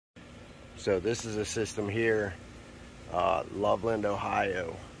So this is a system here, Loveland,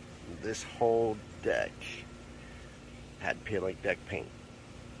 Ohio. This whole deck had peeling deck paint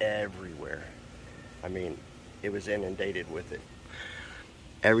everywhere. I mean, it was inundated with it.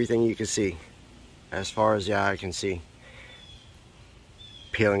 Everything you can see, as far as the eye can see,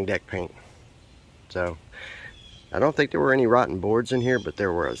 peeling deck paint. So I don't think there were any rotten boards in here, but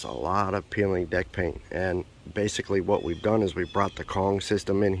there was a lot of peeling deck paint. And basically what we've done is we brought the Kong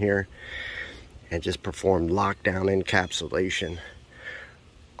system in here and just performed lockdown encapsulation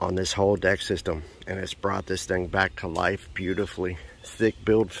on this whole deck system, and it's brought this thing back to life beautifully. Thick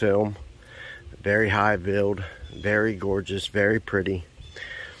build film, very high build, very gorgeous, very pretty.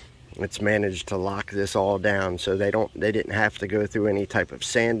 It's managed to lock this all down, so they didn't have to go through any type of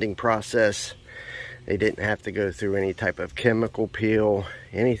sanding process. They didn't have to go through any type of chemical peel,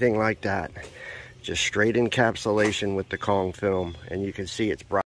 anything like that. Just straight encapsulation with the Kong film, and you can see it's bright.